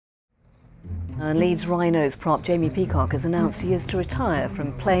And Leeds Rhinos prop Jamie Peacock has announced he is to retire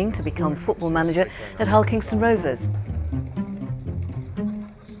from playing to become football manager at Hull Kingston Rovers.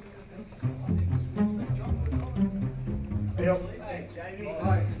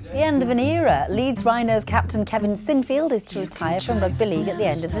 The end of an era. Leeds Rhinos captain Kevin Sinfield is to retire from Rugby League at the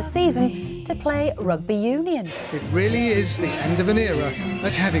end of the season to play Rugby Union. It really is the end of an era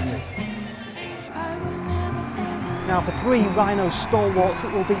at Headingley. Now for three Rhino stalwarts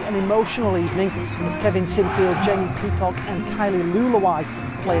it will be an emotional evening as Kevin Sinfield, Jamie Peacock and Kylie Leuluai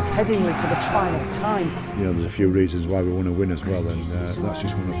play at Headingley for the final time. You know, there's a few reasons why we want to win as well, and that's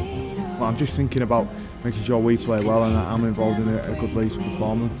just one of them. Well, I'm just thinking about making sure we play well and I'm involved in a good Leeds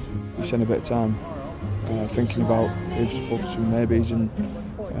performance. We spend a bit of time thinking about ifs, buts and maybes, and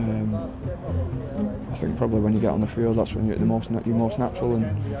I think probably when you get on the field that's when you're the most natural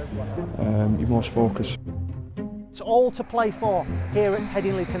and you're most focused. It's all to play for here at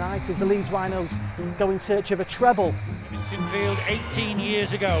Headingley tonight as the Leeds Rhinos go in search of a treble. Sinfield, 18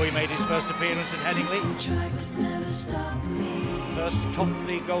 years ago, he made his first appearance at Headingley. First topped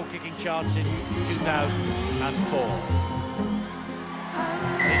the goal-kicking charts in 2004.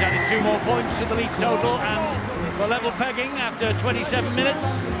 He's added 2 more points to the Leeds total, and for level pegging after 27 minutes,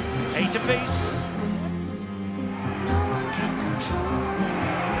 8 apiece.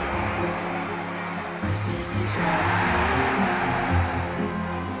 This is what I need.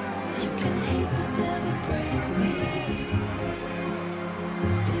 You can hate but never break me.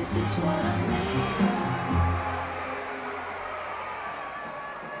 'Cause this is what I'm made of.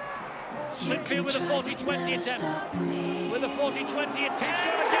 Sinfield with a 40-20 attempt. With a 40-20 attempt.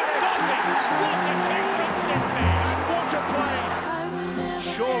 He's got to get what a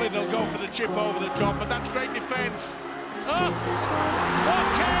play! Surely they'll go for the chip over the top, but that's great defence. This is what I'm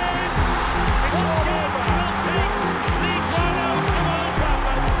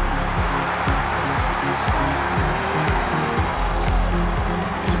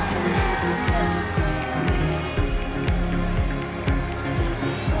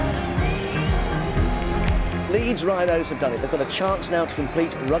Leeds Rhinos have done it. They've got a chance now to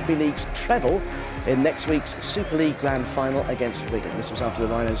complete Rugby League's treble in next week's Super League Grand Final against Wigan. This was after the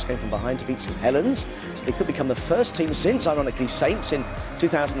Rhinos came from behind to beat St Helens, so they could become the first team since, ironically, Saints in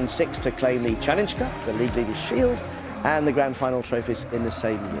 2006 to claim the Challenge Cup, the League Leaders' Shield and the Grand Final trophies in the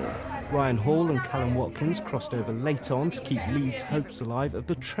same year. Ryan Hall and Callum Watkins crossed over late on to keep Leeds' hopes alive of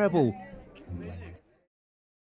the treble.